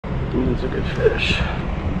That's a good fish.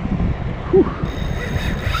 Whew.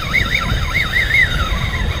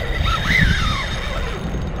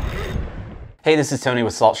 Hey, this is Tony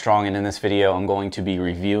with Salt Strong, and in this video I'm going to be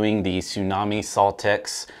reviewing the Tsunami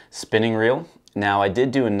SaltX spinning reel. Now, I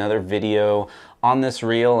did do another video on this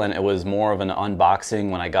reel, and it was more of an unboxing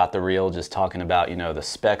when I got the reel, just talking about, you know, the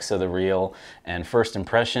specs of the reel and first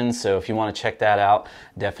impressions. So if you want to check that out,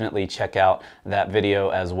 definitely check out that video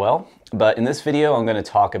as well. But in this video, I'm going to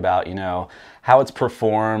talk about, you know, how it's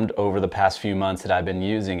performed over the past few months that I've been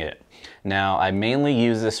using it. Now, I mainly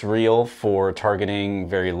use this reel for targeting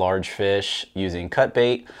very large fish using cut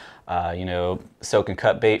bait, you know, soak and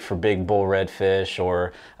cut bait for big bull redfish,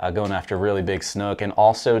 or going after really big snook, and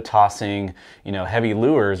also tossing, you know, heavy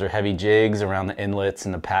lures or heavy jigs around the inlets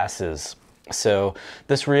and the passes. So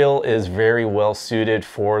this reel is very well suited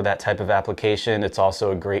for that type of application. It's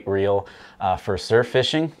also a great reel for surf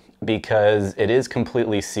fishing because it is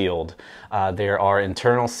completely sealed. There are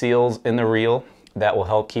internal seals in the reel that will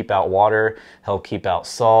help keep out water, help keep out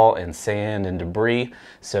salt and sand and debris.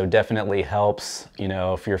 So definitely helps, you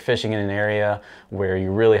know, if you're fishing in an area where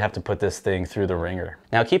you really have to put this thing through the ringer.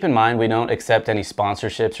 Now, keep in mind, we don't accept any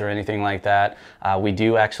sponsorships or anything like that. We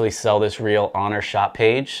do actually sell this reel on our shop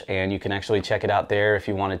page, and you can actually check it out there if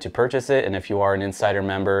you wanted to purchase it. And if you are an insider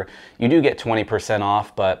member, you do get 20%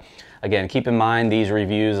 off. But again, keep in mind, these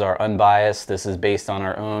reviews are unbiased. This is based on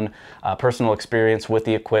our own personal experience with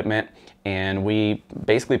the equipment, and we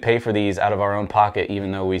basically pay for these out of our own pocket,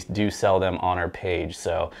 even though we do sell them on our page.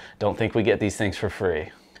 So don't think we get these things for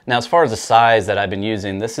free. Now, as far as the size that I've been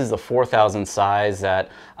using, this is the 4,000 size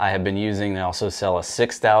that I have been using. They also sell a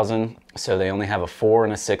 6,000, so they only have a 4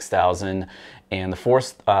 and a 6,000. And the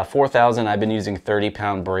 4,000, I've been using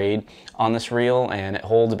 30-pound braid on this reel, and it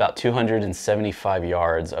holds about 275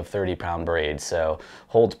 yards of 30-pound braid. So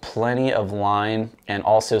holds plenty of line. And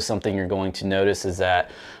also something you're going to notice is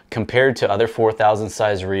that compared to other 4,000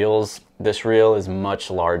 size reels, this reel is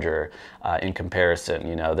much larger in comparison.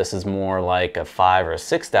 You know, this is more like a 5 or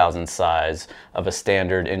 6,000 size of a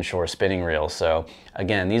standard inshore spinning reel. So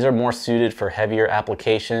again, these are more suited for heavier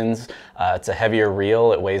applications. It's a heavier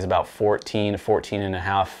reel. It weighs about 14 to 14 and a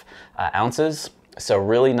half ounces. So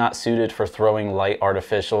really not suited for throwing light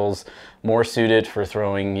artificials, more suited for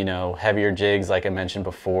throwing, you know, heavier jigs like I mentioned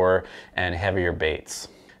before, and heavier baits.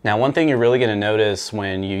 Now, one thing you're really going to notice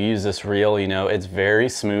when you use this reel, you know, it's very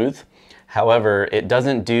smooth. However, it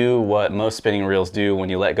doesn't do what most spinning reels do when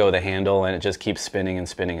you let go of the handle and it just keeps spinning and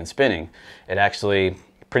spinning and spinning. It actually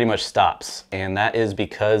pretty much stops, and that is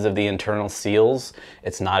because of the internal seals.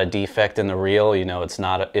 It's not a defect in the reel, you know, it's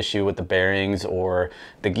not an issue with the bearings or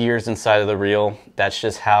the gears inside of the reel. That's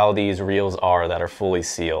just how these reels are that are fully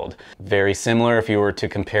sealed. Very similar if you were to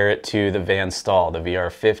compare it to the Van Staal, the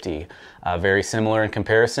VR50. Very similar in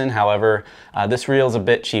comparison. However, this reel is a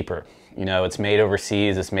bit cheaper. You know, it's made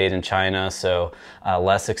overseas, it's made in China, so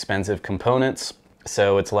less expensive components.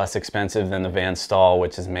 So it's less expensive than the Van Staal,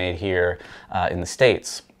 which is made here in the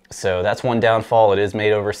States. So that's one downfall. It is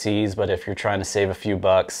made overseas, but if you're trying to save a few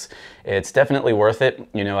bucks, it's definitely worth it.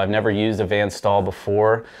 You know, I've never used a Van Staal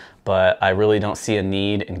before, but I really don't see a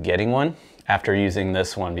need in getting one after using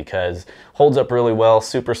this one because it holds up really well,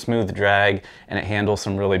 super smooth drag, and it handles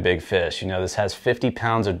some really big fish. You know, this has 50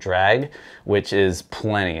 pounds of drag, which is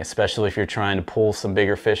plenty, especially if you're trying to pull some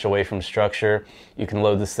bigger fish away from structure. You can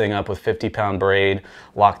load this thing up with 50-pound braid,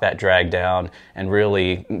 lock that drag down, and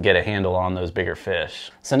really get a handle on those bigger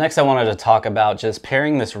fish. So next I wanted to talk about just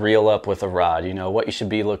pairing this reel up with a rod, you know, what you should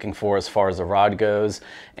be looking for as far as the rod goes.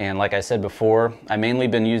 And like I said before, I've mainly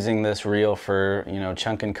been using this reel for, you know,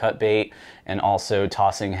 chunk and cut bait, and also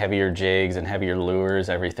tossing heavier jigs and heavier lures,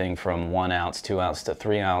 everything from 1 ounce, 2 ounce to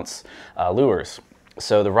 3 ounce lures.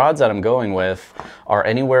 So the rods that I'm going with are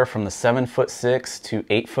anywhere from the 7'6" to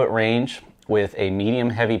 8-foot range with a medium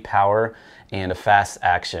heavy power and a fast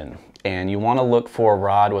action. And you want to look for a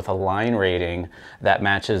rod with a line rating that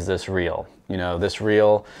matches this reel. You know, this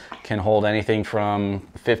reel can hold anything from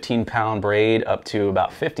 15-pound braid up to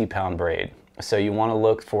about 50-pound braid. So you want to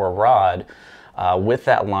look for a rod with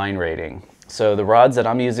that line rating. So the rods that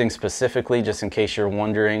I'm using specifically, just in case you're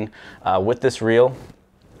wondering, with this reel,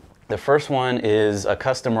 the first one is a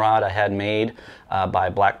custom rod I had made by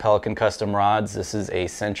Black Pelican Custom Rods. This is a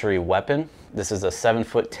Century Weapon. This is a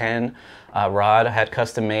 7'10" rod I had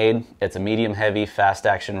custom made. It's a medium heavy fast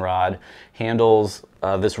action rod. Handles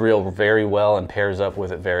this reel very well and pairs up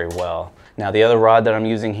with it very well. Now the other rod that I'm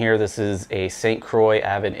using here, this is a St. Croix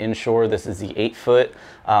Avid Inshore. This is the 8-foot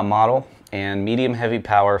model and medium heavy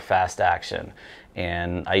power fast action.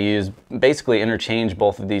 And I basically interchange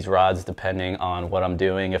both of these rods depending on what I'm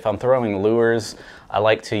doing. If I'm throwing lures, I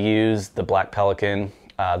like to use the Black Pelican,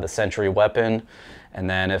 the Century Weapon. And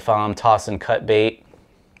then if I'm tossing cut bait,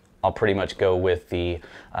 I'll pretty much go with the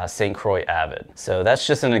St. Croix Avid. So that's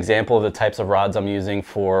just an example of the types of rods I'm using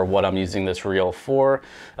for what I'm using this reel for.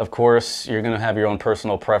 Of course, you're gonna have your own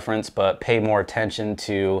personal preference, but pay more attention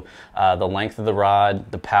to the length of the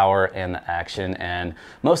rod, the power, and the action, and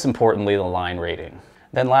most importantly, the line rating.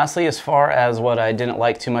 Then lastly, as far as what I didn't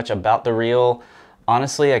like too much about the reel,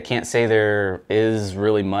 honestly, I can't say there is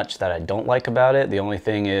really much that I don't like about it. The only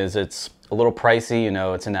thing is it's a little pricey, you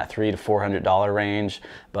know, it's in that $300 to $400 range.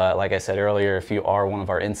 But like I said earlier, if you are one of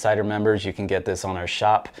our insider members, you can get this on our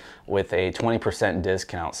shop with a 20%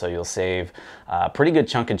 discount. So you'll save a pretty good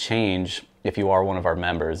chunk of change if you are one of our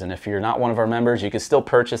members. And if you're not one of our members, you can still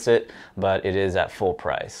purchase it, but it is at full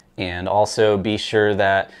price. And also be sure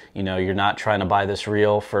that, you know, you're not trying to buy this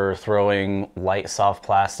reel for throwing light soft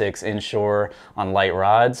plastics inshore on light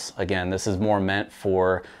rods. Again, this is more meant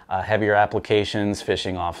for heavier applications,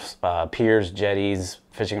 fishing off piers, jetties,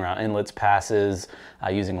 fishing around inlets, passes,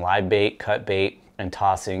 using live bait, cut bait, and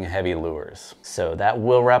tossing heavy lures. So that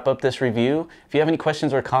will wrap up this review. If you have any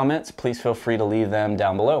questions or comments, please feel free to leave them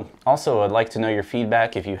down below. Also, I'd like to know your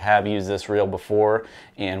feedback if you have used this reel before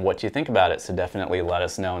and what you think about it. So definitely let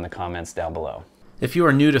us know in the comments down below. If you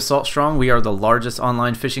are new to Salt Strong, we are the largest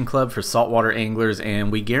online fishing club for saltwater anglers,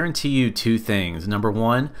 and we guarantee you two things. Number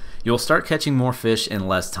one, you'll start catching more fish in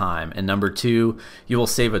less time. And number two, you will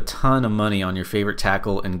save a ton of money on your favorite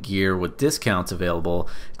tackle and gear with discounts available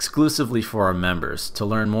exclusively for our members. To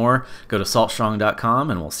learn more, go to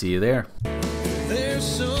saltstrong.com and we'll see you there. There's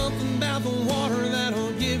something about the water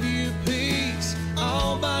that'll give you peace,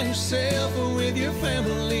 all by yourself or with your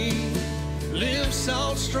family. Live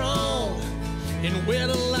Salt Strong and wear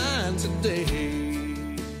the line today.